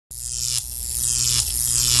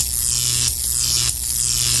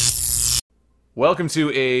Welcome to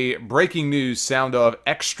a breaking news Sound Off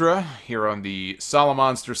Extra here on the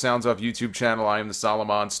Solomonster Sounds Off YouTube channel. I am the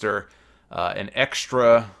Solomonster. An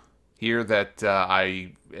extra here that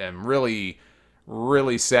I am really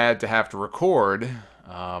sad to have to record.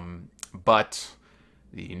 But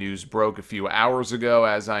the news broke a few hours ago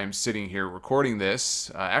as I am sitting here recording this.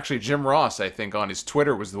 Actually, Jim Ross, I think, on his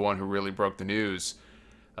Twitter was the one who really broke the news.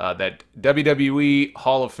 That WWE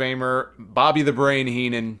Hall of Famer Bobby the Brain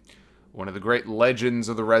Heenan, one of the great legends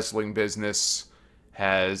of the wrestling business,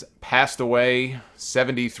 has passed away,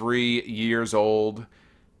 73 years old.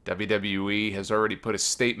 WWE has already put a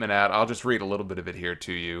statement out. I'll just read a little bit of it here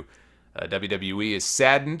to you. WWE is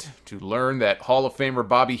saddened to learn that Hall of Famer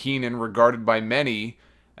Bobby Heenan, regarded by many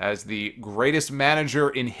as the greatest manager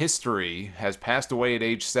in history, has passed away at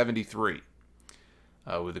age 73.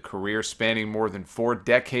 With a career spanning more than 4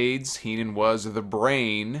 decades, Heenan was the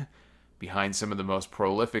brain behind some of the most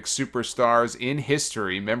prolific superstars in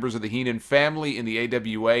history. Members of the Heenan family in the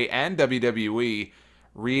AWA and WWE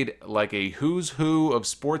read like a who's who of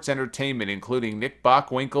sports entertainment, including Nick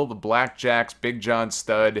Bockwinkel, the Blackjacks, Big John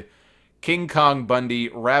Studd, King Kong Bundy,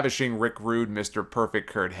 Ravishing Rick Rude, Mr. Perfect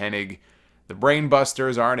Kurt Hennig, the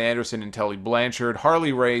Brainbusters, Arn Anderson and Tully Blanchard,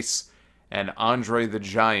 Harley Race, and Andre the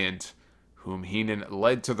Giant, whom Heenan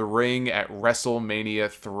led to the ring at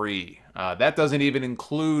WrestleMania 3. That doesn't even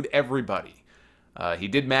include everybody. He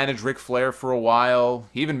did manage Ric Flair for a while.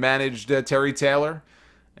 He even managed Terry Taylor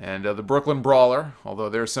and the Brooklyn Brawler, although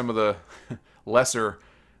they're some of the lesser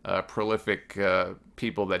prolific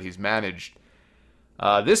people that he's managed.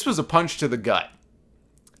 This was a punch to the gut.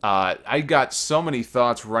 I got so many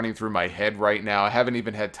thoughts running through my head right now. I haven't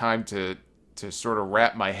even had time to sort of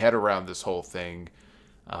wrap my head around this whole thing.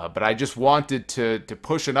 But I just wanted to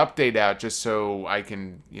push an update out just so I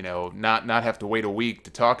can, not have to wait a week to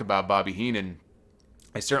talk about Bobby Heenan.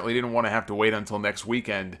 I certainly didn't want to have to wait until next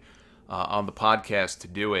weekend on the podcast to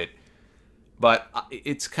do it. But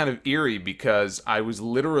it's kind of eerie because I was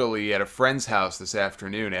literally at a friend's house this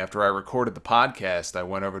afternoon. After I recorded the podcast, I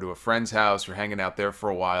went over to a friend's house. We're hanging out there for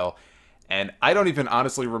a while. And I don't even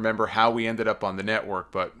honestly remember how we ended up on the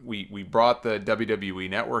network, but we brought the WWE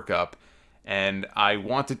network up. And I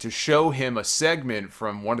wanted to show him a segment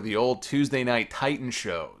from one of the old Tuesday Night Titan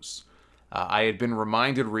shows. I had been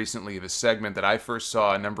reminded recently of a segment that I first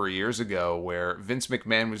saw a number of years ago where Vince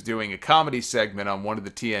McMahon was doing a comedy segment on one of the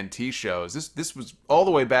TNT shows. This was all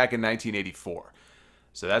the way back in 1984.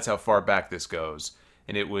 So that's how far back this goes.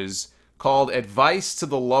 And it was called Advice to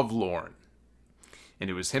the Lovelorn. And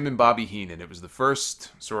it was him and Bobby Heenan. It was the first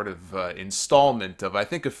sort of installment of, I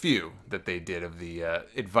think, a few that they did of the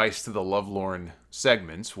Advice to the Lovelorn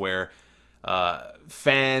segments where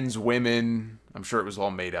fans, women, I'm sure it was all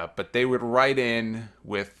made up, but they would write in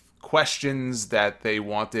with questions that they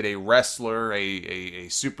wanted a wrestler, a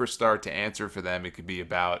superstar to answer for them. It could be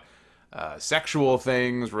about sexual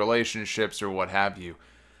things, relationships, or what have you.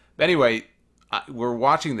 But anyway, we're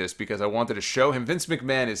watching this because I wanted to show him. Vince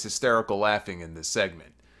McMahon is hysterical laughing in this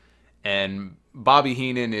segment. And Bobby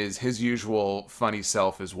Heenan is his usual funny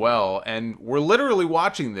self as well. And we're literally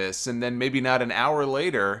watching this, and then maybe not an hour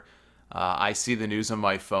later, I see the news on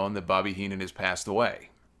my phone that Bobby Heenan has passed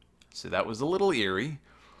away. So that was a little eerie.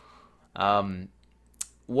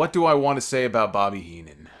 What do I want to say about Bobby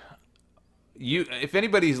Heenan? If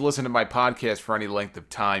anybody's listened to my podcast for any length of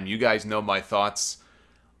time, you guys know my thoughts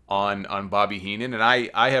on Bobby Heenan, and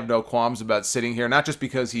I have no qualms about sitting here, not just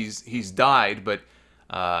because he's died, but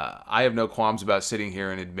I have no qualms about sitting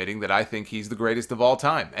here and admitting that I think he's the greatest of all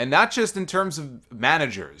time. And not just in terms of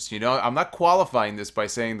managers, I'm not qualifying this by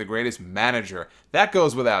saying the greatest manager. That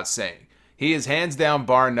goes without saying. He is hands down,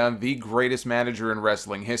 bar none, the greatest manager in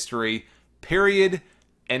wrestling history, period,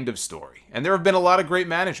 end of story. And there have been a lot of great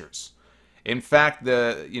managers. In fact,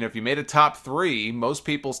 if you made a top 3, most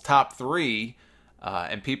people's top 3,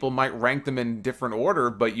 and people might rank them in different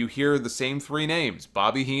order, but you hear the same 3 names: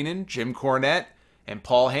 Bobby Heenan, Jim Cornette, and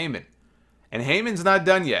Paul Heyman. And Heyman's not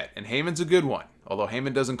done yet, and Heyman's a good one. Although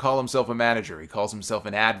Heyman doesn't call himself a manager, he calls himself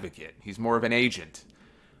an advocate. He's more of an agent.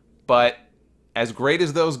 But as great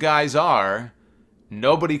as those guys are,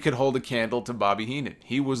 nobody could hold a candle to Bobby Heenan.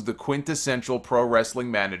 He was the quintessential pro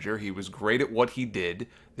wrestling manager. He was great at what he did.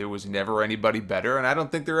 There was never anybody better, and I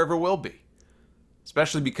don't think there ever will be.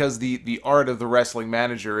 Especially because the art of the wrestling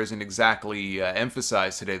manager isn't exactly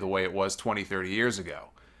emphasized today the way it was 20, 30 years ago.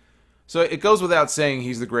 So it goes without saying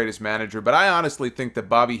he's the greatest manager, but I honestly think that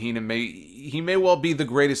Bobby Heenan may well be the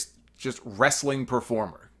greatest just wrestling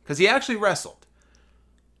performer. Because he actually wrestled.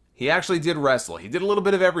 He actually did wrestle. He did a little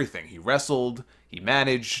bit of everything. He wrestled, he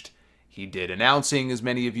managed, he did announcing, as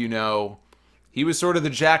many of you know. he was sort of the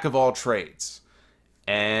jack of all trades.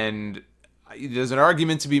 And there's an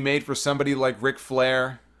argument to be made for somebody like Ric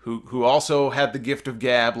Flair, who also had the gift of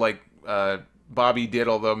gab like Bobby did,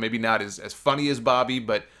 although maybe not as funny as Bobby,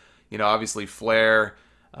 but, you know, obviously Flair,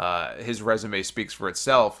 his resume speaks for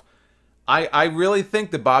itself. I really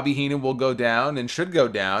think that Bobby Heenan will go down and should go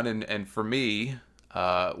down, and for me,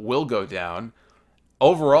 will go down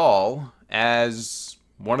overall as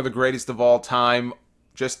one of the greatest of all time,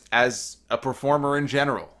 just as a performer in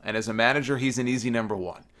general. And as a manager, he's an easy number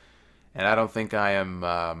one. And I don't think I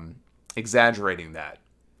am exaggerating that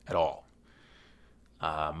at all.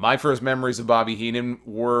 My first memories of Bobby Heenan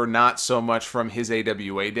were not so much from his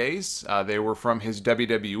AWA days. They were from his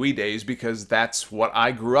WWE days, because that's what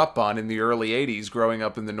I grew up on in the early 80s growing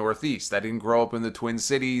up in the Northeast. I didn't grow up in the Twin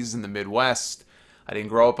Cities, in the Midwest. I didn't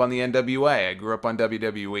grow up on the NWA. I grew up on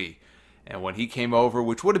WWE. And when he came over,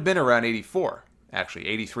 which would have been around 84, actually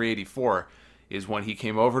 83, 84, is when he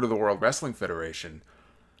came over to the World Wrestling Federation.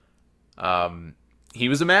 He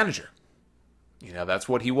was a manager. You know, that's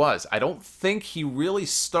what he was. I don't think he really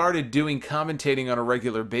started doing commentating on a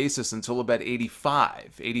regular basis until about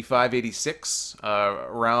 85, 86,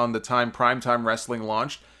 around the time Primetime Wrestling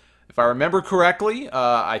launched. If I remember correctly,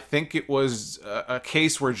 I think it was a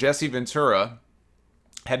case where Jesse Ventura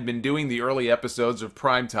had been doing the early episodes of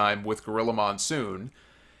Primetime with Gorilla Monsoon.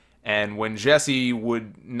 And when Jesse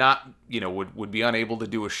would not, you know, would be unable to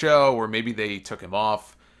do a show, or maybe they took him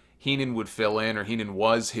off, Heenan would fill in, or Heenan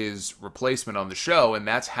was his replacement on the show, and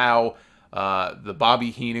that's how the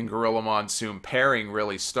Bobby Heenan Gorilla Monsoon pairing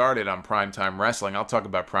really started on Primetime Wrestling. I'll talk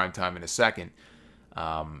about Primetime in a second,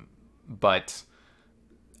 but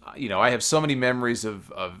you know, I have so many memories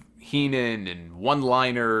of Heenan and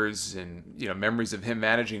one-liners, and you know, memories of him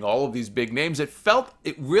managing all of these big names. It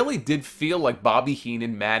really did feel like Bobby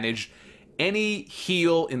Heenan managed any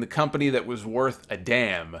heel in the company that was worth a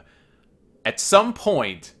damn. At some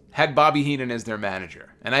point, had Bobby Heenan as their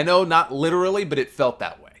manager. And I know not literally, but it felt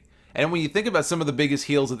that way. And when you think about some of the biggest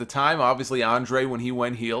heels at the time, obviously Andre, when he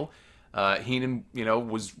went heel, Heenan, you know,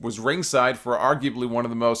 was ringside for arguably one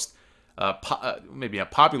of the most, maybe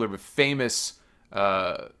not popular, but famous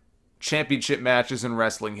championship matches in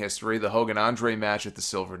wrestling history, the Hogan-Andre match at the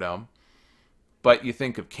Silverdome. But you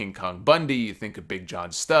think of King Kong Bundy, you think of Big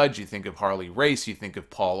John Studd, you think of Harley Race, you think of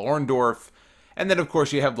Paul Orndorff. And then, of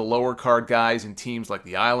course, you have the lower card guys in teams like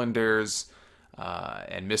the Islanders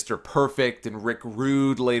and Mr. Perfect and Rick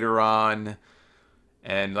Rude later on.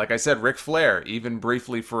 And like I said, Ric Flair, even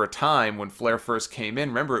briefly for a time when Flair first came in.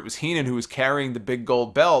 Remember, it was Heenan who was carrying the big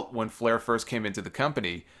gold belt when Flair first came into the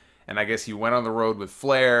company. And I guess he went on the road with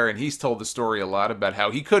Flair, and he's told the story a lot about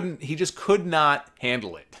how he just could not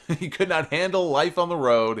handle it. He could not handle life on the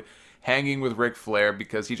road hanging with Ric Flair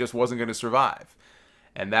because he just wasn't going to survive.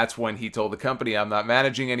 And that's when he told the company, I'm not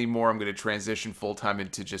managing anymore. I'm going to transition full-time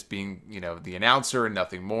into just being, you know, the announcer and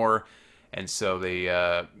nothing more. And so they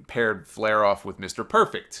paired Flair off with Mr.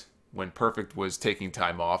 Perfect when Perfect was taking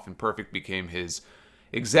time off, and Perfect became his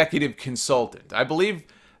executive consultant. I believe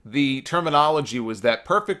the terminology was that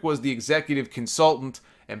Perfect was the executive consultant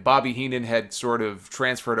and Bobby Heenan had sort of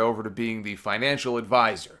transferred over to being the financial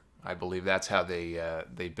advisor. I believe that's how they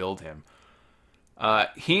billed him.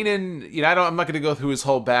 Heenan, you know, I'm not going to go through his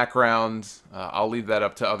whole background. I'll leave that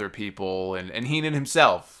up to other people. And Heenan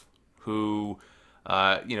himself, who,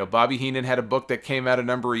 you know, Bobby Heenan had a book that came out a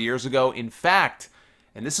number of years ago. In fact,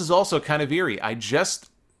 and this is also kind of eerie, I just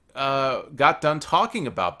got done talking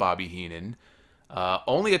about Bobby Heenan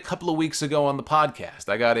only a couple of weeks ago on the podcast.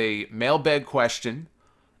 I got a mailbag question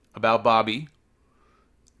about Bobby,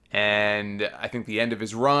 and I think the end of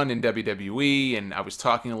his run in WWE, and I was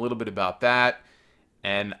talking a little bit about that.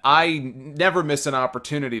 And I never miss an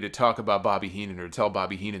opportunity to talk about Bobby Heenan or tell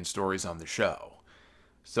Bobby Heenan stories on the show.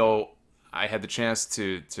 So I had the chance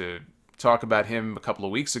to talk about him a couple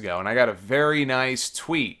of weeks ago, and I got a very nice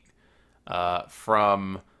tweet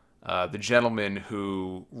from the gentleman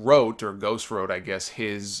who wrote, or ghost wrote, I guess,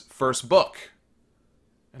 his first book.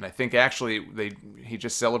 And I think actually he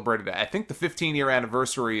just celebrated, I think, the 15-year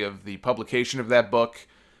anniversary of the publication of that book.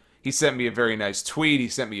 He sent me a very nice tweet. He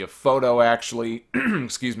sent me a photo, actually,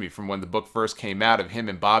 excuse me, from when the book first came out of him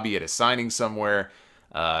and Bobby at a signing somewhere.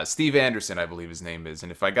 Steve Anderson, I believe his name is.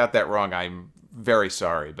 And if I got that wrong, I'm very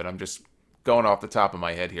sorry, but I'm just going off the top of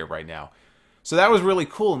my head here right now. So that was really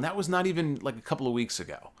cool, and that was not even like a couple of weeks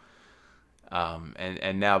ago.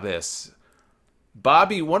 And now this.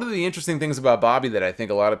 Bobby, one of the interesting things about Bobby that I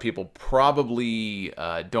think a lot of people probably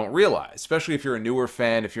don't realize, especially if you're a newer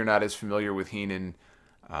fan, if you're not as familiar with Heenan,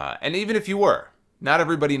 and even if you were, Not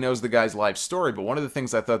everybody knows the guy's life story, but one of the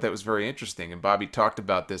things I thought that was very interesting, and Bobby talked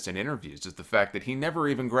about this in interviews, is the fact that he never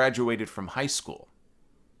even graduated from high school.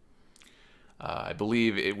 I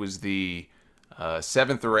believe it was the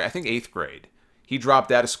 7th or I think 8th grade. He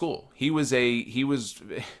dropped out of school. He was,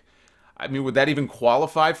 I mean, would that even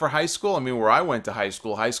qualify for high school? I mean, where I went to high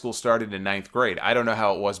school started in 9th grade. I don't know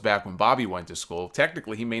how it was back when Bobby went to school.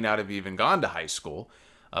 Technically, he may not have even gone to high school.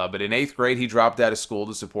 But in 8th grade, he dropped out of school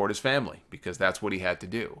to support his family because that's what he had to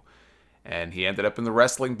do. And he ended up in the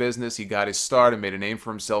wrestling business. He got his start and made a name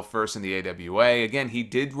for himself first in the AWA. Again, he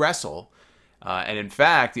did wrestle. And in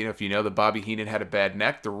fact, if you know that Bobby Heenan had a bad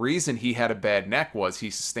neck, the reason he had a bad neck was he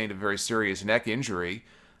sustained a very serious neck injury,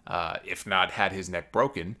 if not had his neck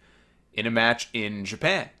broken, in a match in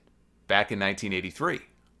Japan back in 1983.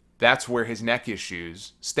 That's where his neck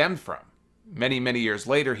issues stemmed from. Many, many years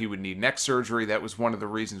later, he would need neck surgery. That was one of the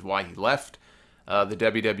reasons why he left the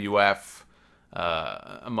WWF,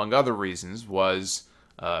 among other reasons, was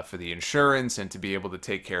for the insurance and to be able to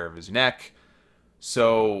take care of his neck.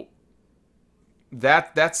 So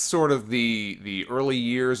that's sort of the early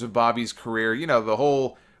years of Bobby's career. The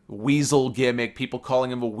whole weasel gimmick, people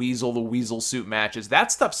calling him a weasel, the weasel suit matches.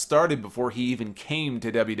 That stuff started before he even came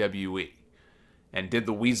to WWE. And did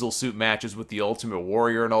the weasel suit matches with the Ultimate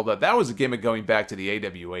Warrior and all that. That was a gimmick going back to the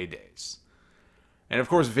AWA days. And of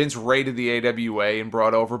course, Vince raided the AWA and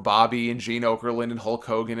brought over Bobby and Gene Okerlund and Hulk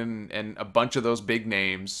Hogan and a bunch of those big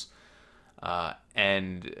names. Bobby,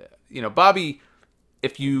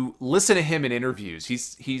 if you listen to him in interviews,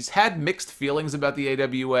 he's had mixed feelings about the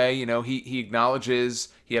AWA. He acknowledges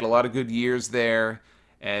he had a lot of good years there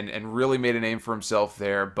and really made a name for himself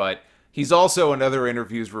there, but he's also in other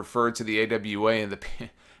interviews referred to the AWA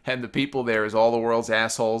and the people there as all the world's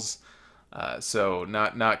assholes. So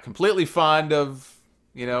not completely fond of,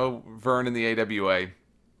 Vern and the AWA.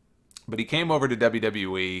 But he came over to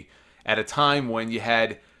WWE at a time when you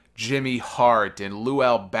had Jimmy Hart and Lou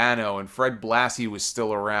Albano and Fred Blassie was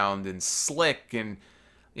still around and Slick and,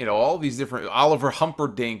 all these different, Oliver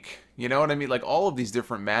Humperdinck, you know what I mean? Like all of these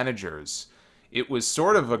different managers. It was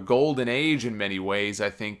sort of a golden age in many ways, I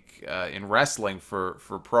think, in wrestling for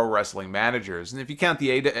pro wrestling managers. And if you count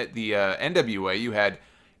the NWA, you had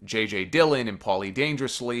J.J. Dillon and Paulie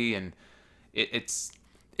Dangerously, and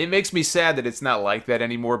it makes me sad that it's not like that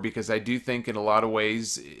anymore because I do think in a lot of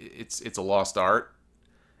ways it's a lost art.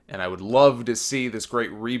 And I would love to see this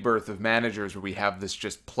great rebirth of managers where we have this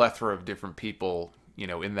just plethora of different people,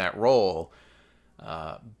 in that role.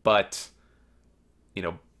 But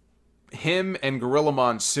him and Gorilla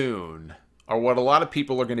Monsoon are what a lot of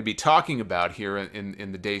people are going to be talking about here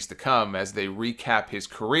in the days to come as they recap his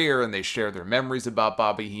career and they share their memories about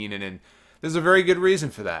Bobby Heenan, and there's a very good reason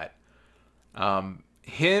for that.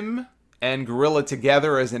 Him and Gorilla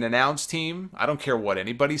together as an announce team, I don't care what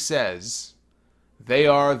anybody says, they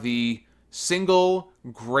are the single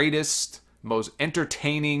greatest, most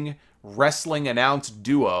entertaining wrestling announce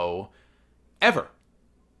duo ever.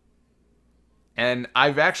 And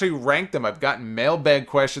I've actually ranked them. I've gotten mailbag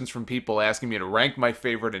questions from people asking me to rank my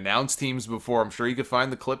favorite announce teams before. I'm sure you can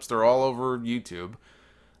find the clips. They're all over YouTube.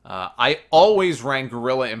 I always rank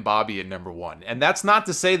Gorilla and Bobby at number 1. And that's not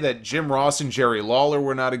to say that Jim Ross and Jerry Lawler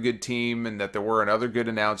were not a good team and that there weren't other good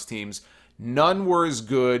announce teams. None were as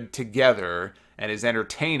good together and as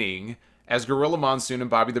entertaining as Gorilla Monsoon and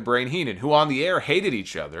Bobby the Brain Heenan, who on the air hated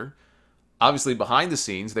each other. Obviously, behind the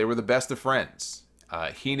scenes, they were the best of friends.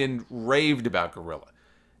 Heenan raved about Gorilla.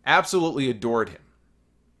 Absolutely adored him.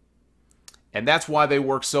 And that's why they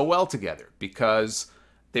worked so well together, because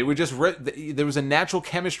they would just there was a natural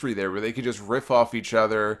chemistry there where they could just riff off each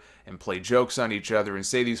other and play jokes on each other and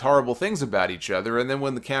say these horrible things about each other, and then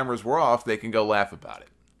when the cameras were off, they can go laugh about it.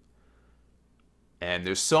 And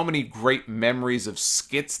there's so many great memories of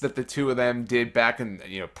skits that the two of them did back in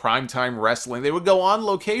primetime wrestling. They would go on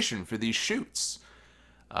location for these shoots.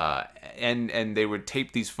 And they would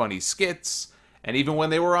tape these funny skits, and even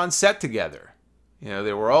when they were on set together,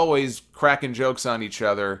 they were always cracking jokes on each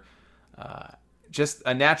other. Just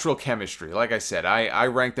a natural chemistry. Like I said, I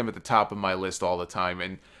rank them at the top of my list all the time,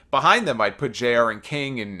 and behind them I'd put JR and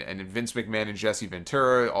King and Vince McMahon and Jesse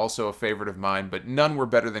Ventura, also a favorite of mine, but none were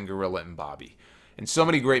better than Gorilla and Bobby. And so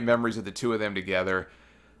many great memories of the two of them together.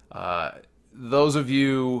 Those of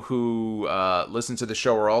you who listen to the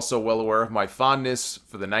show are also well aware of my fondness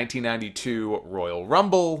for the 1992 Royal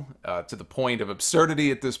Rumble, to the point of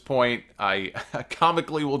absurdity at this point. I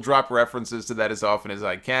comically will drop references to that as often as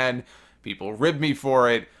I can. People rib me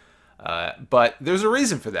for it, but there's a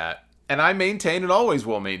reason for that. And I maintain and always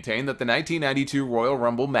will maintain that the 1992 Royal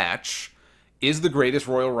Rumble match is the greatest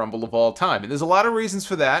Royal Rumble of all time. And there's a lot of reasons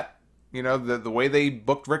for that. You know, the way they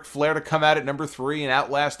booked Ric Flair to come out at number 3 and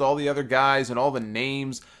outlast all the other guys and all the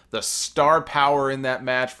names, the star power in that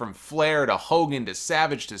match from Flair to Hogan to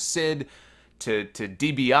Savage to Sid to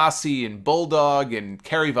DiBiase and Bulldog and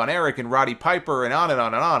Kerry Von Erich and Roddy Piper and on and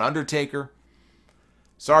on and on, Undertaker,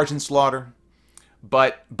 Sergeant Slaughter.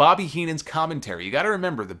 But Bobby Heenan's commentary, you got to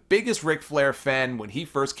remember, the biggest Ric Flair fan when he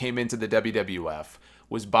first came into the WWF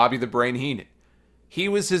was Bobby the Brain Heenan. He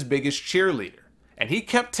was his biggest cheerleader. And he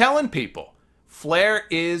kept telling people, Flair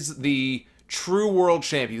is the true world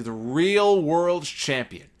champion, the real world's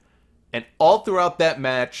champion. And all throughout that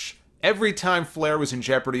match, every time Flair was in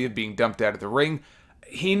jeopardy of being dumped out of the ring,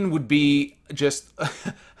 Heenan would be just,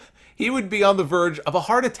 he would be on the verge of a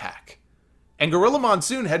heart attack. And Gorilla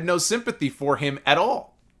Monsoon had no sympathy for him at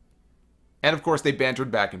all. And of course, they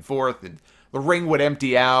bantered back and forth, and the ring would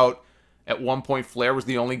empty out. At one point, Flair was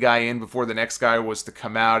the only guy in before the next guy was to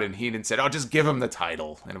come out, and Heenan said, "Oh, just give him the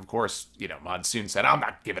title." And of course, you know, Monsoon said, "I'm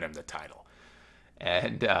not giving him the title."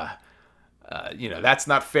 And, you know, "That's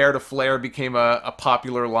not fair to Flair" became a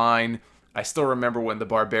popular line. I still remember when the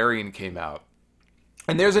Barbarian came out.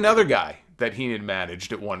 And there's another guy that Heenan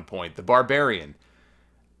managed at one point, the Barbarian.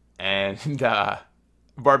 And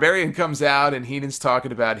Barbarian comes out, and Heenan's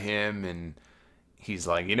talking about him, and he's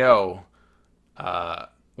like, you know,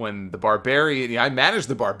 when the Barbarian, I managed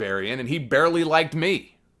the Barbarian, and he barely liked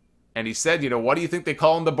me. And he said, you know, what do you think they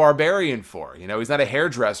call him the Barbarian for? You know, he's not a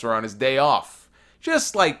hairdresser on his day off.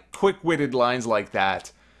 Just like quick-witted lines like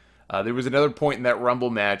that. There was another point in that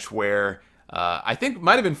Rumble match where I think it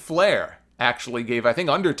might have been Flair actually gave, I think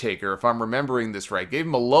Undertaker, if I'm remembering this right, gave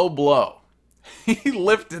him a low blow. He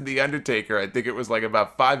lifted the Undertaker, I think it was like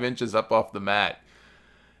about 5 inches up off the mat.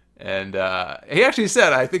 And he actually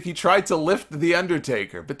said, I think he tried to lift the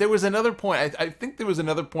Undertaker. But there was another point, I think there was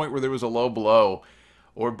another point where there was a low blow.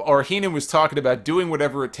 Or Heenan was talking about doing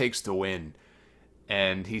whatever it takes to win.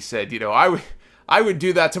 And he said, you know, I would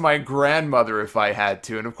do that to my grandmother if I had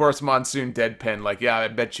to. And of course, Monsoon deadpan, like, yeah, I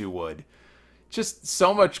bet you would. Just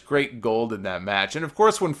so much great gold in that match. And of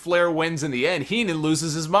course, when Flair wins in the end, Heenan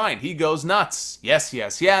loses his mind. He goes nuts. Yes,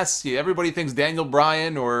 yes, yes. Everybody thinks Daniel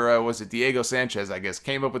Bryan, or was it Diego Sanchez, I guess,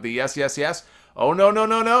 came up with the yes, yes, yes. Oh, no, no,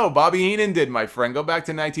 no, no. Bobby Heenan did, my friend. Go back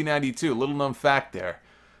to 1992. Little known fact there.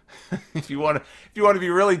 If you want to be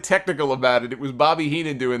really technical about it, it was Bobby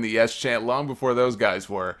Heenan doing the yes chant long before those guys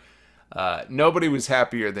were. Nobody was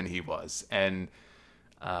happier than he was. And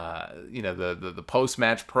you know, the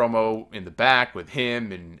post-match promo in the back with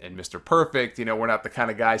him and Mr. Perfect, you know, we're not the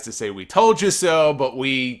kind of guys to say we told you so, but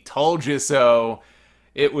we told you so.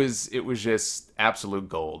 It was just absolute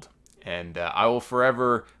gold. And I will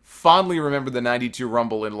forever fondly remember the 92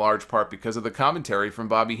 Rumble in large part because of the commentary from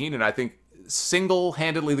Bobby Heenan. I think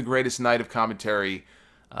single-handedly the greatest night of commentary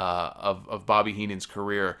of Bobby Heenan's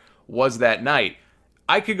career was that night.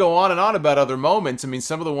 I could go on and on about other moments. I mean,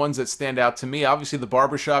 some of the ones that stand out to me, obviously the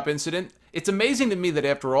barbershop incident. It's amazing to me that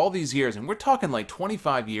after all these years, and we're talking like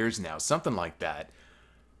 25 years now, something like that,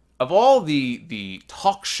 of all the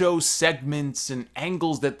talk show segments and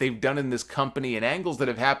angles that they've done in this company and angles that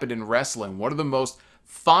have happened in wrestling, one of the most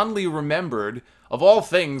fondly remembered of all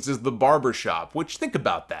things is the barbershop, which, think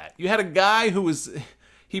about that. You had a guy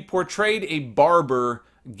he portrayed a barber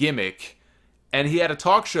gimmick, and he had a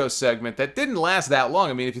talk show segment that didn't last that long.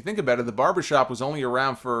 I mean, if you think about it, the barbershop was only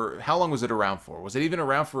around for... How long was it around for? Was it even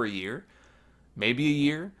around for a year? Maybe a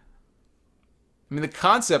year? I mean, the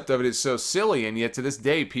concept of it is so silly, and yet to this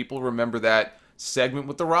day, people remember that segment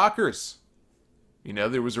with the Rockers. You know,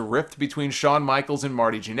 there was a rift between Shawn Michaels and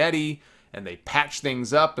Marty Jannetty, and they patched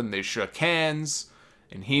things up, and they shook hands,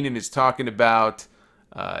 and Heenan is talking about...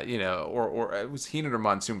 you know, or it was Heenan or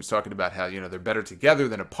Monsoon was talking about how, you know, they're better together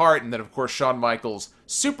than apart. And then, of course, Shawn Michaels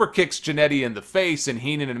super kicks Jannetty in the face, and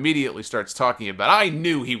Heenan immediately starts talking about, I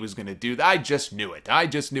knew he was going to do that. I just knew it. I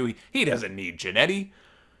just knew he doesn't need Jannetty.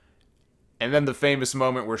 And then the famous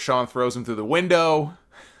moment where Shawn throws him through the window.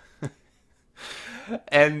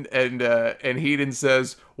 and Heenan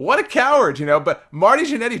says, what a coward, you know. But Marty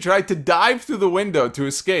Jannetty tried to dive through the window to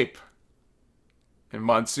escape. And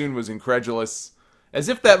Monsoon was incredulous. As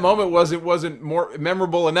if that moment wasn't more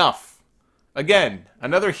memorable enough. Again,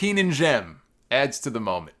 another Heenan gem adds to the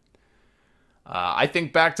moment. I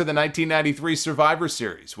think back to the 1993 Survivor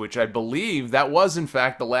Series, which I believe that was, in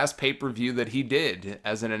fact, the last pay-per-view that he did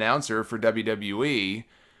as an announcer for WWE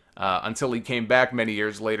until he came back many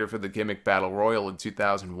years later for the Gimmick Battle Royal in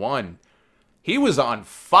 2001. He was on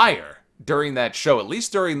fire during that show, at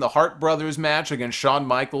least during the Hart Brothers match against Shawn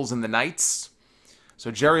Michaels and the Knights. So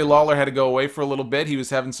Jerry Lawler had to go away for a little bit. He was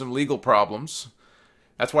having some legal problems.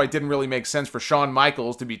 That's why it didn't really make sense for Shawn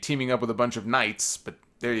Michaels to be teaming up with a bunch of Knights. But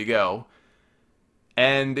There you go.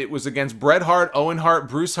 And it was against Bret Hart, Owen Hart,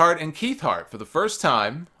 Bruce Hart, and Keith Hart. For the first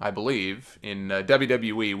time, I believe, in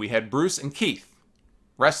WWE, we had Bruce and Keith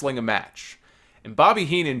wrestling a match. And Bobby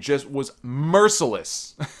Heenan just was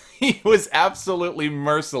merciless. He was absolutely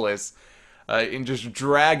merciless in just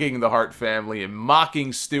dragging the Hart family and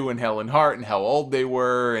mocking Stu and Helen Hart and how old they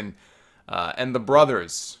were and the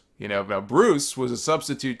brothers. You know, now Bruce was a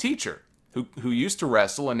substitute teacher who used to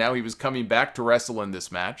wrestle, and now he was coming back to wrestle in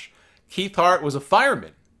this match. Keith Hart was a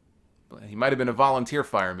fireman. He might have been a volunteer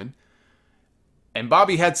fireman. And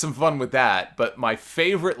Bobby had some fun with that, but my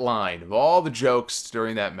favorite line of all the jokes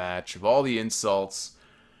during that match, of all the insults,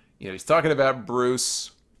 you know, he's talking about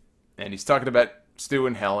Bruce, and he's talking about Stu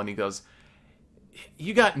and Helen. He goes,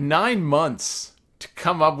 "You got 9 months to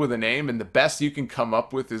come up with a name, and the best you can come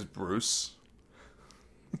up with is Bruce."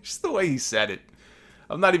 Just the way he said it.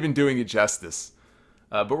 I'm not even doing it justice.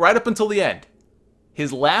 But right up until the end,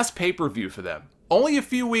 his last pay-per-view for them, only a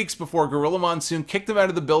few weeks before Gorilla Monsoon kicked him out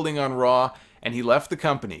of the building on Raw, and he left the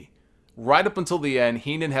company. Right up until the end,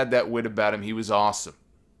 Heenan had that wit about him. He was awesome.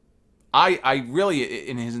 I really,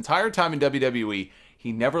 in his entire time in WWE,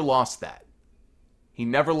 he never lost that. He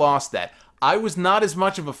never lost that. I was not as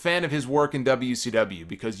much of a fan of his work in WCW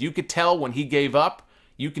because you could tell when he gave up,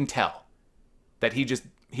 you can tell that he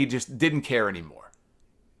just didn't care anymore.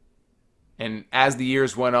 And as the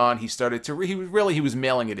years went on, he started to, he was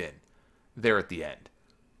mailing it in there at the end.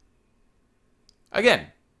 Again,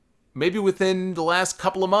 maybe within the last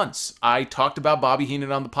couple of months, I talked about Bobby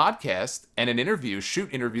Heenan on the podcast and an interview,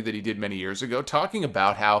 shoot interview that he did many years ago, talking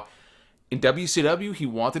about how in WCW he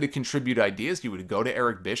wanted to contribute ideas. He would go to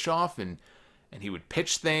Eric Bischoff and he would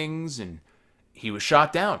pitch things, and he was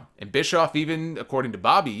shot down. And Bischoff, even according to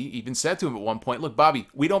Bobby, even said to him at one point, "Look, Bobby,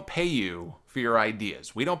 we don't pay you for your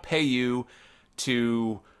ideas. We don't pay you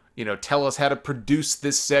to, you know, tell us how to produce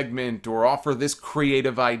this segment or offer this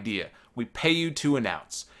creative idea. We pay you to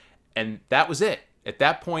announce." And that was it. At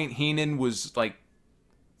that point, Heenan was like,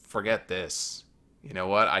 forget this. You know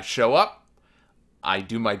what? I show up, I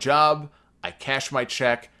do my job, I cash my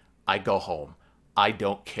check, I go home. I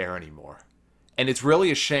don't care anymore. And it's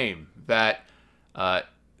really a shame that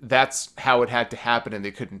that's how it had to happen and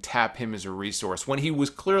they couldn't tap him as a resource when he was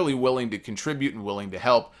clearly willing to contribute and willing to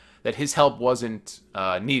help, that his help wasn't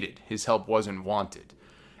needed. His help wasn't wanted.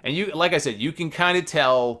 And you, like I said, you can kind of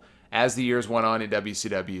tell as the years went on in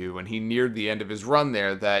WCW and he neared the end of his run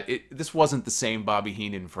there that this wasn't the same Bobby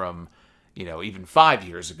Heenan from, you know, even 5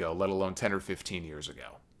 years ago, let alone 10 or 15 years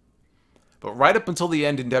ago. But right up until the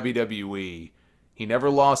end in WWE, he never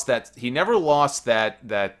lost that. He never lost that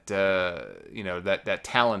you know, that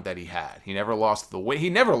talent that he had. He never lost the wit. He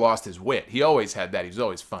never lost his wit. He always had that. He was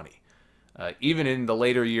always funny. Even in the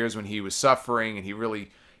later years when he was suffering and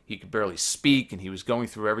he could barely speak and he was going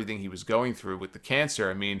through everything he was going through with the cancer.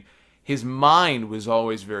 I mean, his mind was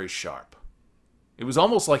always very sharp. It was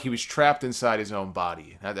almost like he was trapped inside his own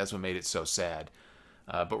body. That's what made it so sad.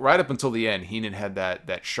 But right up until the end, Heenan had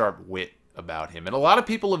that sharp wit about him. And a lot of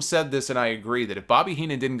people have said this, and I agree, that if Bobby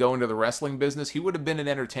Heenan didn't go into the wrestling business, he would have been an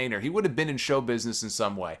entertainer. He would have been in show business in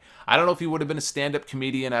some way. I don't know if he would have been a stand-up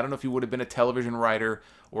comedian. I don't know if he would have been a television writer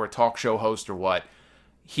or a talk show host or what.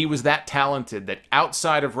 He was that talented that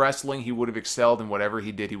outside of wrestling, he would have excelled in whatever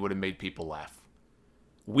he did. He would have made people laugh.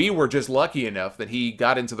 We were just lucky enough that he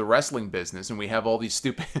got into the wrestling business, and we have all these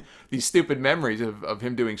stupid memories of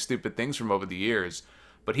him doing stupid things from over the years.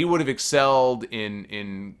 But he would have excelled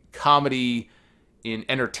in comedy, in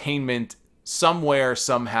entertainment, somewhere,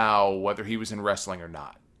 somehow, whether he was in wrestling or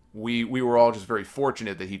not. We were all just very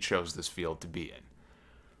fortunate that he chose this field to be in.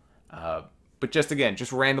 But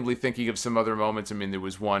just randomly thinking of some other moments. I mean, there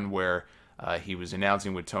was one where he was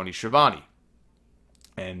announcing with Tony Schiavone.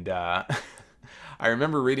 And I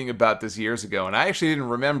remember reading about this years ago, and I actually didn't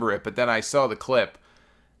remember it, but then I saw the clip.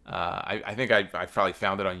 I think I probably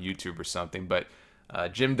found it on YouTube or something, but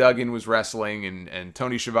Jim Duggan was wrestling, and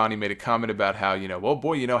Tony Schiavone made a comment about how, you know, oh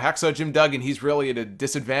boy, you know, Hacksaw Jim Duggan, he's really at a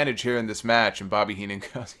disadvantage here in this match. And Bobby Heenan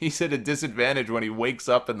goes, he's at a disadvantage when he wakes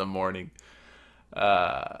up in the morning.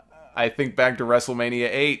 I think back to WrestleMania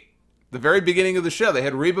 8, the very beginning of the show, they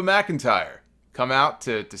had Reba McEntire come out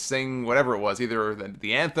to sing whatever it was, either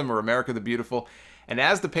the anthem or America the Beautiful. And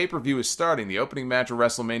as the pay-per-view is starting, the opening match of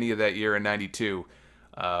WrestleMania that year in '92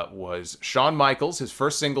 was Shawn Michaels, his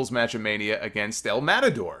first singles match of Mania, against El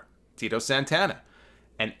Matador, Tito Santana.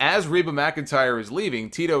 And as Reba McEntire is leaving,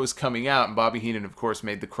 Tito is coming out, and Bobby Heenan, of course,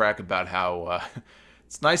 made the crack about how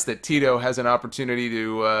it's nice that Tito has an opportunity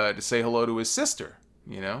to say hello to his sister,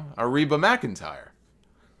 you know, Reba McEntire.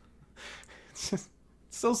 It's just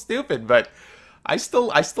so stupid, but I still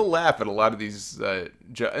laugh at a lot of these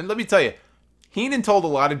jokes. And let me tell you, Heenan told a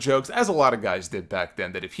lot of jokes, as a lot of guys did back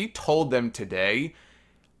then, that if he told them today,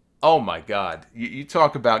 oh my God, you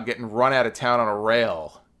talk about getting run out of town on a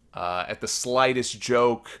rail at the slightest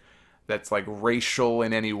joke that's like racial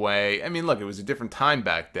in any way. I mean, look, it was a different time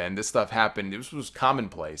back then. This stuff happened. This was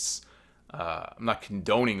commonplace. I'm not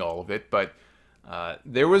condoning all of it, but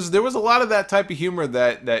there was a lot of that type of humor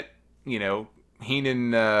that you know,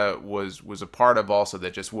 Heenan was a part of also,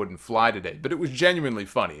 that just wouldn't fly today. But it was genuinely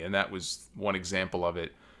funny, and that was one example of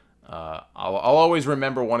it. I'll always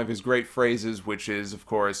remember one of his great phrases, which is, of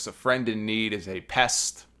course, "A friend in need is a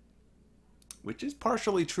pest," which is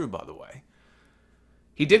partially true, by the way.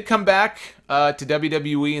 He did come back to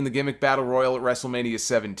WWE in the Gimmick Battle Royal at WrestleMania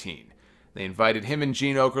 17. They invited him and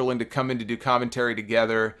Gene Okerlund to come in to do commentary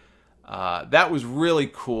together. That was really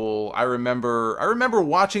cool. I remember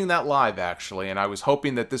watching that live, actually, and I was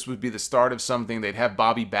hoping that this would be the start of something. They'd have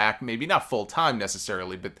Bobby back, maybe not full-time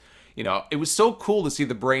necessarily, but, you know, it was so cool to see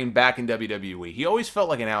the Brain back in WWE. He always felt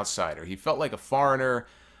like an outsider. He felt like a foreigner,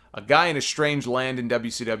 a guy in a strange land in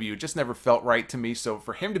WCW. It just never felt right to me. So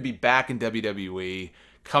for him to be back in WWE,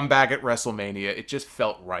 come back at WrestleMania, it just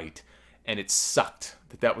felt right. And it sucked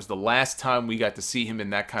that was the last time we got to see him in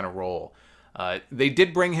that kind of role. They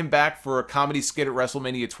did bring him back for a comedy skit at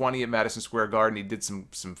WrestleMania 20 at Madison Square Garden. He did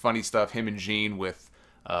some funny stuff, him and Gene, with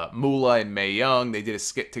Moolah and Mae Young. They did a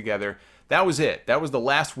skit together. That was it. That was the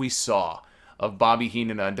last we saw of Bobby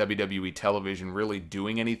Heenan on WWE television really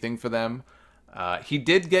doing anything for them. He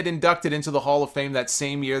did get inducted into the Hall of Fame that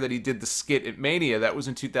same year that he did the skit at Mania. That was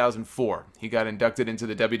in 2004. He got inducted into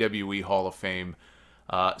the WWE Hall of Fame.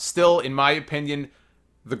 Still, in my opinion,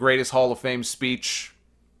 the greatest Hall of Fame speech.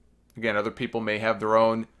 Again, other people may have their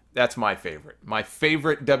own. That's my favorite. My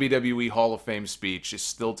favorite WWE Hall of Fame speech is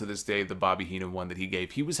still to this day the Bobby Heenan one that he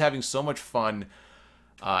gave. He was having so much fun,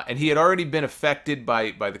 and he had already been affected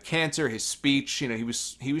by the cancer. His speech, you know, he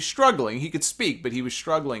was struggling. He could speak, but he was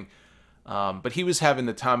struggling. But he was having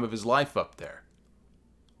the time of his life up there.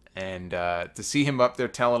 And to see him up there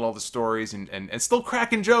telling all the stories and still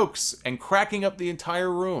cracking jokes and cracking up the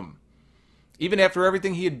entire room, even after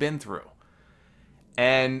everything he had been through.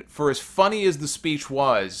 And for as funny as the speech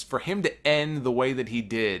was, for him to end the way that he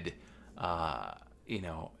did, you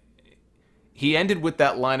know, he ended with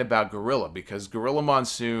that line about Gorilla, because Gorilla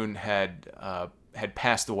Monsoon had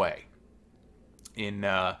passed away in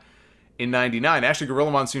 '99. Actually,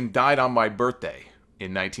 Gorilla Monsoon died on my birthday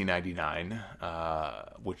in 1999,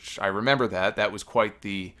 which I remember that. That was quite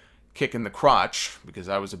the kick in the crotch, because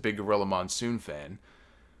I was a big Gorilla Monsoon fan.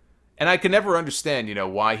 And I could never understand, you know,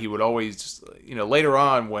 why he would always, you know, later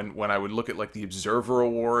on when I would look at like the Observer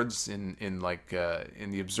Awards in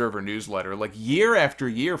the Observer newsletter, like year after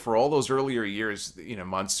year for all those earlier years, you know,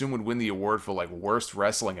 Monsoon would win the award for like worst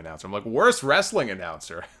wrestling announcer. I'm like, worst wrestling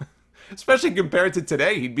announcer? Especially compared to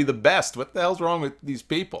today, he'd be the best. What the hell's wrong with these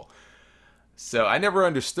people? So I never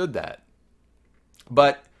understood that.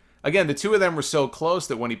 But again, the two of them were so close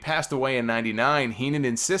that when he passed away in '99, Heenan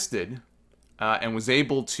insisted and was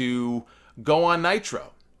able to go on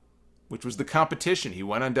Nitro, which was the competition. He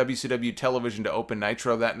went on WCW television to open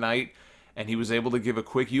Nitro that night, and he was able to give a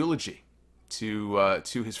quick eulogy to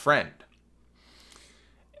his friend.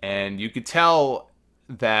 And you could tell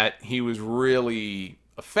that he was really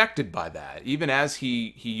affected by that, even as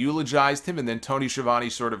he eulogized him, and then Tony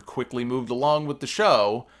Schiavone sort of quickly moved along with the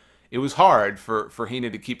show. It was hard for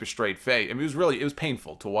Heenan to keep a straight face. I mean, it was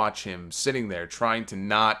painful to watch him sitting there trying to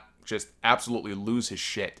not just absolutely lose his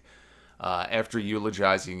shit after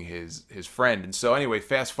eulogizing his friend. And so anyway,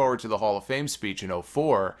 fast forward to the Hall of Fame speech in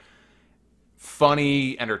 '04.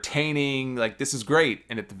 Funny, entertaining, like this is great.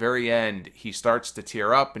 And at the very end, he starts to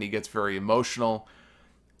tear up and he gets very emotional.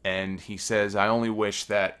 And he says, "I only wish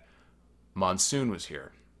that Monsoon was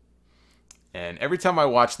here." And every time I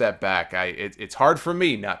watch that back, it's hard for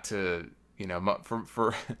me not to, you know,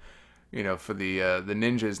 for you know, for the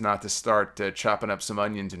ninjas not to start chopping up some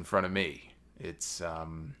onions in front of me. It's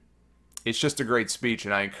just a great speech,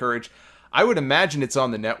 and I would imagine it's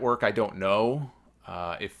on the network. I don't know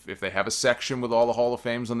if they have a section with all the Hall of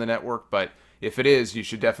Fames on the network, but if it is, you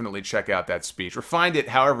should definitely check out that speech, or find it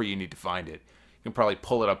however you need to find it. You can probably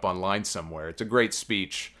pull it up online somewhere. It's a great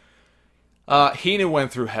speech. Heenan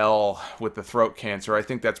went through hell with the throat cancer. I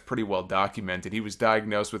think that's pretty well documented. He was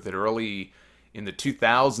diagnosed with it early in the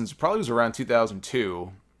 2000s. Probably was around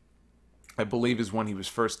 2002, I believe, is when he was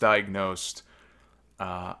first diagnosed.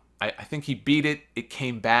 I think he beat it. It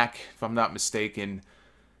came back, if I'm not mistaken.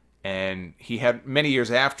 And he had, many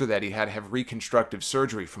years after that, he had to have reconstructive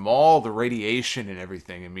surgery from all the radiation and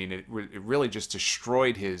everything. I mean, it really just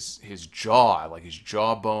destroyed his jaw, like his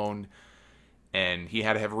jawbone. And he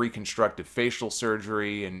had to have reconstructive facial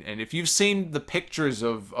surgery. And if you've seen the pictures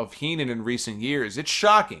of Heenan in recent years, it's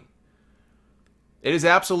shocking. It is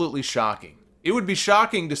absolutely shocking. It would be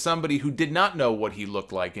shocking to somebody who did not know what he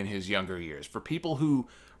looked like in his younger years. For people who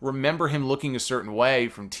remember him looking a certain way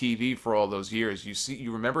from TV for all those years,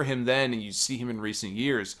 you remember him then, and you see him in recent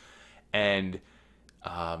years, and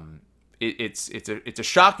it's a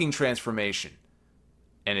shocking transformation,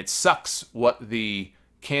 and it sucks what the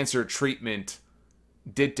cancer treatment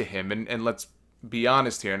did to him. And let's be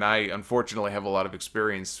honest here, and I unfortunately have a lot of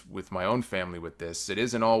experience with my own family with this. It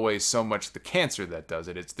isn't always so much the cancer that does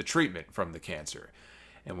it, it's the treatment from the cancer.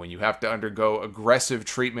 And when you have to undergo aggressive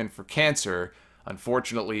treatment for cancer,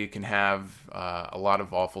 unfortunately, it can have a lot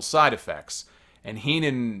of awful side effects. And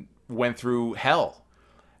Heenan went through hell.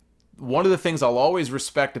 One of the things I'll always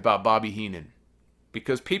respect about Bobby Heenan,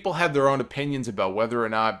 because people have their own opinions about whether or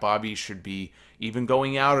not Bobby should be even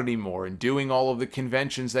going out anymore and doing all of the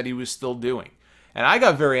conventions that he was still doing. And I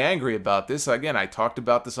got very angry about this. Again, I talked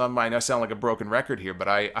about this on my, I know I sound like a broken record here, but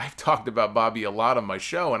I've talked about Bobby a lot on my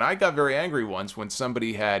show, and I got very angry once when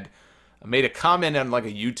somebody had made a comment on like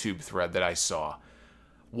a YouTube thread that I saw.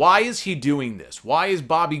 Why is he doing this? Why is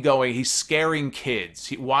Bobby going? He's scaring kids.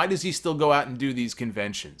 Why does he still go out and do these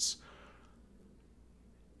conventions?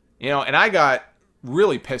 You know, and I got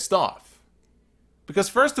really pissed off. Because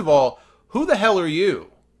first of all, who the hell are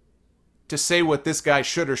you to say what this guy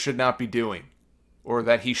should or should not be doing? Or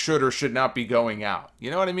that he should or should not be going out?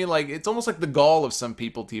 You know what I mean? Like, it's almost like the gall of some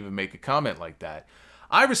people to even make a comment like that.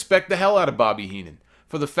 I respect the hell out of Bobby Heenan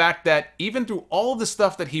for the fact that even through all of the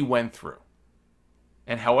stuff that he went through,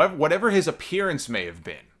 and however, whatever his appearance may have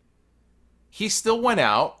been, he still went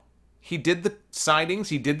out, he did the signings,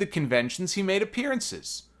 he did the conventions, he made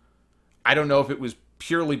appearances. I don't know if it was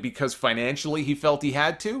purely because financially he felt he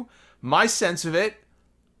had to. My sense of it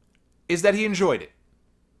is that he enjoyed it.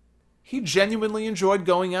 He genuinely enjoyed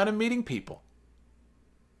going out and meeting people.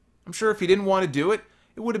 I'm sure if he didn't want to do it,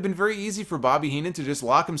 it would have been very easy for Bobby Heenan to just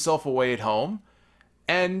lock himself away at home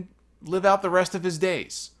and live out the rest of his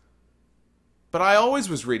days. But I always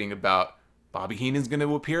was reading about Bobby Heenan's going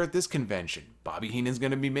to appear at this convention. Bobby Heenan's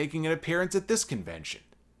going to be making an appearance at this convention.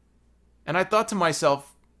 And I thought to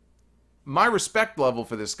myself, my respect level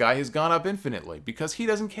for this guy has gone up infinitely because he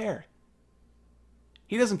doesn't care.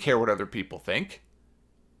 He doesn't care what other people think.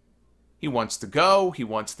 He wants to go, he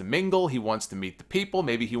wants to mingle, he wants to meet the people,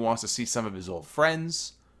 maybe he wants to see some of his old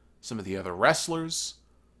friends, some of the other wrestlers.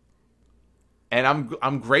 And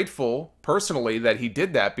I'm grateful, personally, that he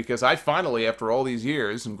did that because I finally, after all these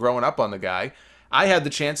years and growing up on the guy, I had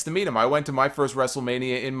the chance to meet him. I went to my first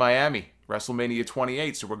WrestleMania in Miami, WrestleMania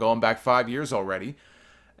 28, so we're going back 5 years already.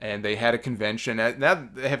 And they had a convention. Now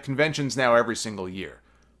they have conventions now every single year.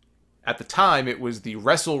 At the time, it was the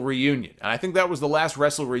Wrestle Reunion. And I think that was the last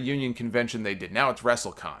Wrestle Reunion convention they did. Now it's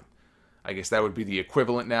WrestleCon. I guess that would be the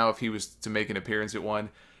equivalent now if he was to make an appearance at one.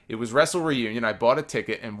 It was Wrestle Reunion. I bought a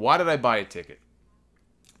ticket. And why did I buy a ticket?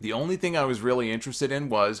 The only thing I was really interested in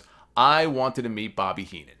was I wanted to meet Bobby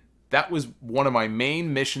Heenan. That was one of my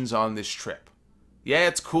main missions on this trip. Yeah,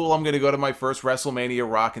 it's cool. I'm going to go to my first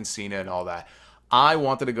WrestleMania, Rock and Cena and all that. I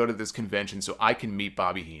wanted to go to this convention so I can meet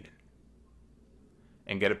Bobby Heenan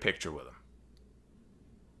and get a picture with him.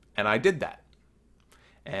 And I did that.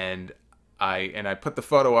 And I put the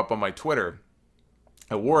photo up on my Twitter.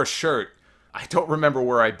 I wore a shirt. I don't remember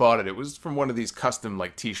where I bought it. It was from one of these custom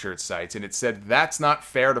like t-shirt sites, and it said, "That's not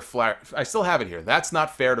fair to Flair." I still have it here. "That's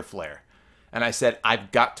not fair to Flair." And I said,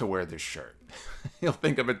 I've got to wear this shirt. You'll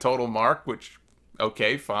think I'm a total mark, which,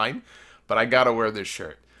 okay, fine. But I got to wear this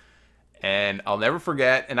shirt. And I'll never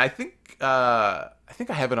forget, and I think I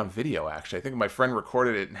have it on video, actually. I think my friend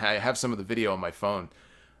recorded it, and I have some of the video on my phone.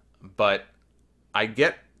 But I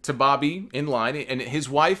get to Bobby in line, and his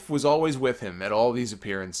wife was always with him at all these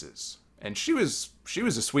appearances. And she was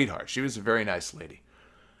a sweetheart. She was a very nice lady.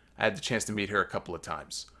 I had the chance to meet her a couple of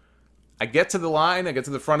times. I get to the line, I get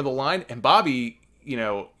to the front of the line, and Bobby, you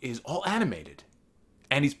know, is all animated.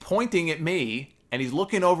 And he's pointing at me, and he's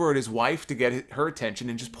looking over at his wife to get her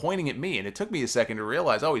attention and just pointing at me. And it took me a second to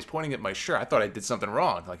realize, oh, he's pointing at my shirt. I thought I did something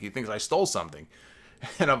wrong. Like, he thinks I stole something.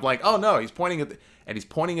 And I'm like, oh, no, he's pointing at he's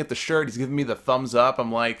pointing at the shirt. He's giving me the thumbs up.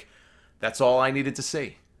 I'm like, that's all I needed to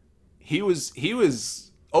see. He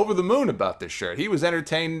was over the moon about this shirt. He was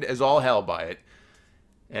entertained as all hell by it.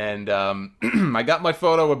 And I got my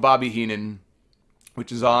photo with Bobby Heenan,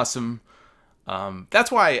 which is awesome.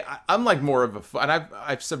 That's why I'm like more of a, and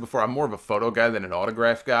I've said before, I'm more of a photo guy than an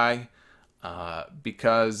autograph guy,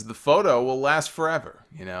 because the photo will last forever.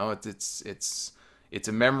 You know, it's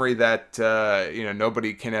a memory that you know,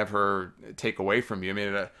 nobody can ever take away from you. I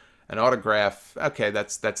mean, an autograph, okay,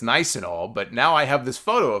 that's nice and all, but now I have this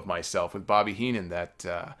photo of myself with Bobby Heenan that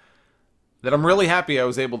I'm really happy I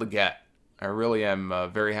was able to get. I really am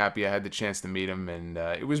very happy I had the chance to meet him, and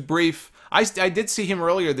it was brief. I did see him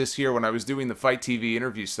earlier this year when I was doing the Fight TV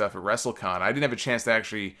interview stuff at WrestleCon. I didn't have a chance to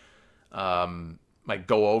actually like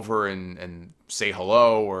go over and say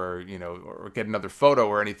hello, or you know, or get another photo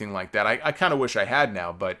or anything like that. I kind of wish I had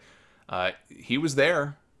now, but he was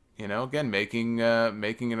there. You know, again, making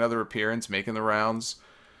another appearance, making the rounds.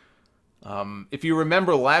 If you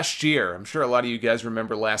remember last year, I'm sure a lot of you guys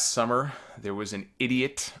remember last summer, there was an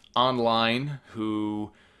idiot online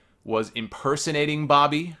who was impersonating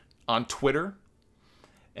Bobby on Twitter,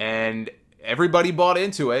 and everybody bought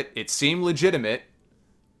into it. It seemed legitimate.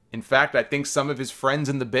 In fact, I think some of his friends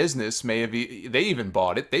in the business they even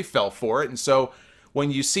bought it. They fell for it. And so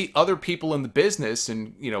when you see other people in the business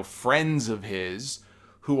and, you know, friends of his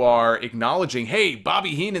who are acknowledging, hey,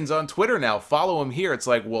 Bobby Heenan's on Twitter now, follow him here, it's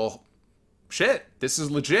like, well, shit, this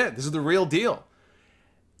is legit. This is the real deal.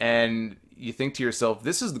 And you think to yourself,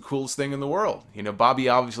 this is the coolest thing in the world. You know, Bobby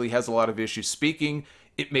obviously has a lot of issues speaking.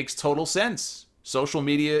 It makes total sense. Social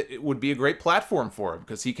media, it would be a great platform for him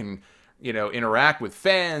because he can, you know, interact with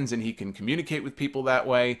fans and he can communicate with people that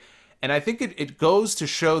way. And I think it goes to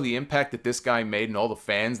show the impact that this guy made and all the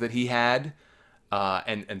fans that he had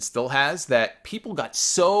and still has, that people got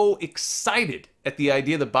so excited at the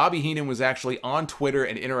idea that Bobby Heenan was actually on Twitter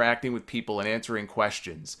and interacting with people and answering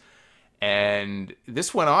questions. And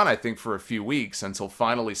this went on, I think, for a few weeks until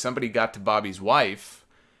finally somebody got to Bobby's wife,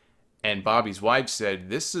 and Bobby's wife said,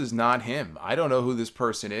 this is not him. I don't know who this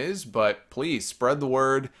person is, but please spread the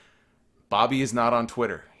word. Bobby is not on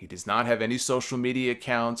Twitter. He does not have any social media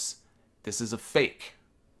accounts. This is a fake.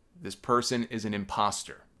 This person is an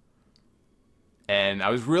imposter. And I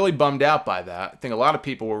was really bummed out by that. I think a lot of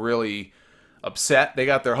people were really upset. They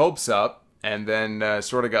got their hopes up and then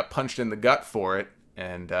sort of got punched in the gut for it.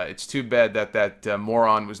 And it's too bad that that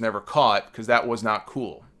moron was never caught, because that was not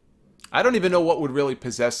cool. I don't even know what would really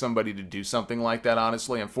possess somebody to do something like that,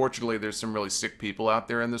 honestly. Unfortunately, there's some really sick people out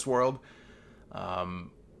there in this world.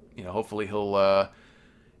 You know, hopefully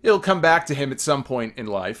it'll come back to him at some point in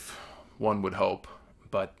life, one would hope.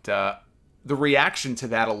 But the reaction to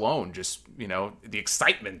that alone, just, you know, the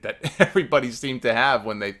excitement that everybody seemed to have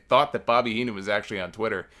when they thought that Bobby Heenan was actually on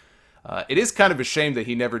Twitter. It is kind of a shame that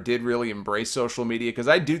he never did really embrace social media, because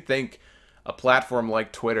I do think a platform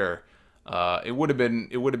like Twitter, it would have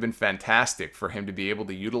been fantastic for him to be able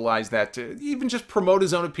to utilize that to even just promote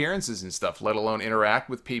his own appearances and stuff, let alone interact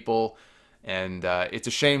with people. And it's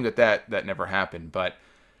a shame that that never happened. But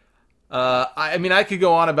I mean, I could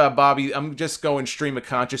go on about Bobby. I'm just going stream of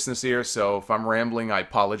consciousness here, so if I'm rambling, I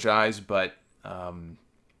apologize. But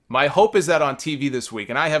my hope is that on TV this week,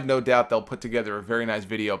 and I have no doubt they'll put together a very nice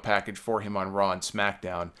video package for him on Raw and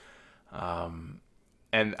SmackDown.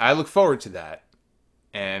 And I look forward to that.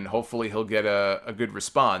 And hopefully he'll get a good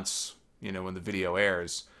response, you know, when the video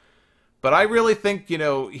airs. But I really think, you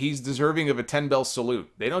know, he's deserving of a 10-bell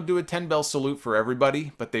salute. They don't do a 10-bell salute for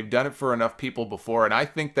everybody, but they've done it for enough people before. And I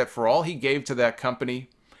think that for all he gave to that company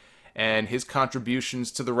and his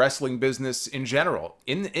contributions to the wrestling business in general,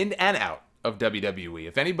 in and out of WWE,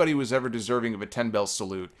 if anybody was ever deserving of a 10-bell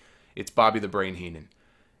salute, it's Bobby the Brain Heenan.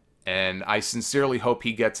 And I sincerely hope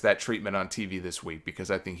he gets that treatment on TV this week,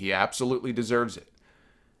 because I think he absolutely deserves it.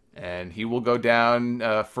 And he will go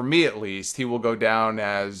down, for me at least, he will go down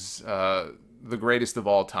as the greatest of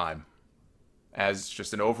all time. As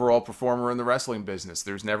just an overall performer in the wrestling business.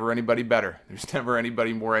 There's never anybody better. There's never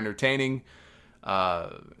anybody more entertaining.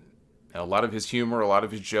 A lot of his humor, a lot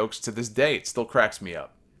of his jokes, to this day, it still cracks me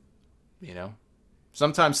up. You know?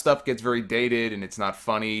 Sometimes stuff gets very dated and it's not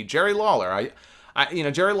funny. Jerry Lawler, you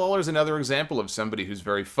know, Jerry Lawler is another example of somebody who's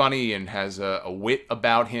very funny and has a wit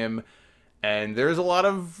about him. And there's a lot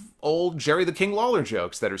of old Jerry the King Lawler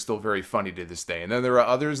jokes that are still very funny to this day. And then there are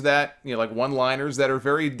others that, you know, like one-liners that are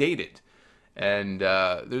very dated. And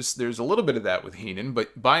there's a little bit of that with Heenan.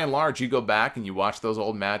 But by and large, you go back and you watch those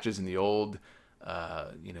old matches and the old,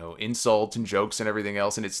 you know, insults and jokes and everything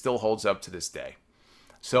else, and it still holds up to this day.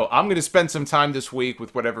 So I'm going to spend some time this week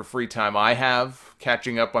with whatever free time I have,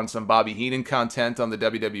 catching up on some Bobby Heenan content on the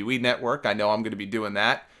WWE Network. I know I'm going to be doing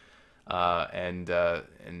that. And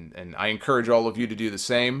I encourage all of you to do the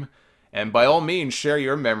same. And by all means, share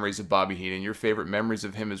your memories of Bobby Heenan, your favorite memories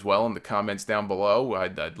of him as well, in the comments down below.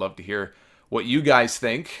 I'd love to hear what you guys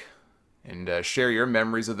think. and share your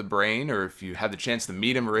memories of the Brain, or if you had the chance to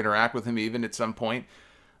meet him or interact with him even at some point.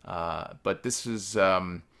 But this is,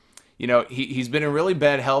 he's been in really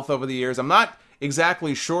bad health over the years. I'm not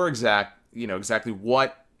exactly sure exactly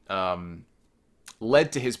what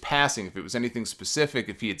led to his passing, if it was anything specific,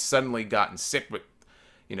 if he had suddenly gotten sick with,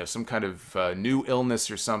 some kind of new illness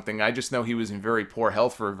or something. I just know he was in very poor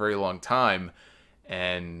health for a very long time,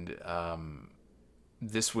 and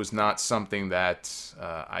this was not something that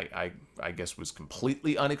I guess was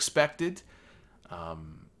completely unexpected.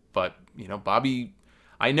 But, Bobby,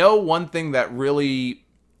 I know one thing that really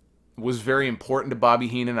was very important to Bobby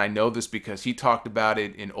Heenan. I know this because he talked about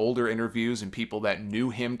it in older interviews, and people that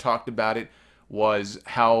knew him talked about it, was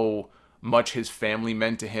how much his family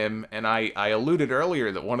meant to him. And I alluded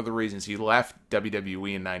earlier that one of the reasons he left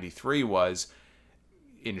WWE in '93 was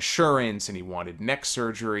insurance, and he wanted neck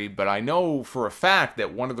surgery. But I know for a fact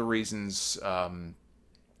that one of the reasons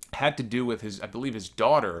had to do with I believe his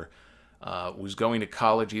daughter was going to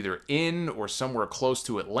college either in or somewhere close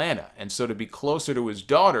to Atlanta. And so to be closer to his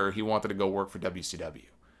daughter, he wanted to go work for WCW.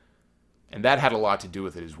 And that had a lot to do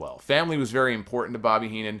with it as well. Family was very important to Bobby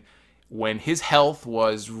Heenan. When his health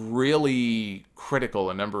was really critical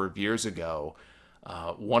a number of years ago,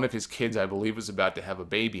 one of his kids, I believe, was about to have a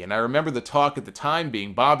baby. And I remember the talk at the time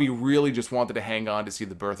being Bobby really just wanted to hang on to see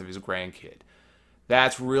the birth of his grandkid.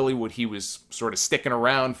 That's really what he was sort of sticking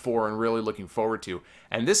around for and really looking forward to.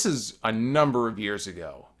 And this is a number of years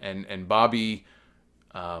ago. And Bobby,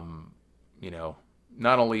 not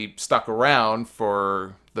only stuck around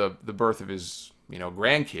for the birth of his,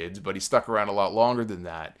 grandkids, but he stuck around a lot longer than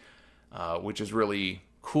that, which is really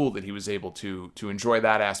cool that he was able to enjoy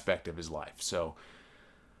that aspect of his life. So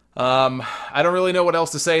I don't really know what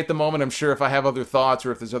else to say at the moment. I'm sure if I have other thoughts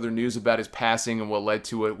or if there's other news about his passing and what led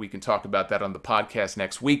to it, we can talk about that on the podcast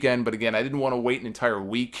next weekend. But again, I didn't want to wait an entire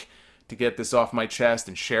week to get this off my chest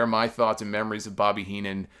and share my thoughts and memories of Bobby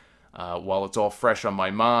Heenan while it's all fresh on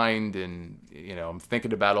my mind, and I'm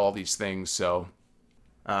thinking about all these things. So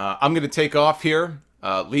I'm going to take off here.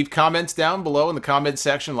 Leave comments down below in the comment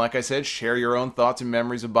section. Like I said, share your own thoughts and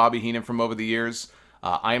memories of Bobby Heenan from over the years.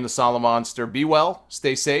 I am the Solomonster. Be well.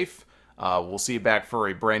 Stay safe. We'll see you back for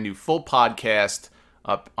a brand new full podcast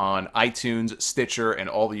up on iTunes, Stitcher, and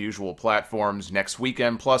all the usual platforms next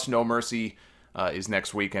weekend. Plus, No Mercy is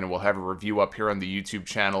next weekend. We'll have a review up here on the YouTube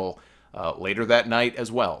channel later that night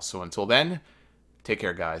as well. So until then, take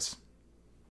care, guys.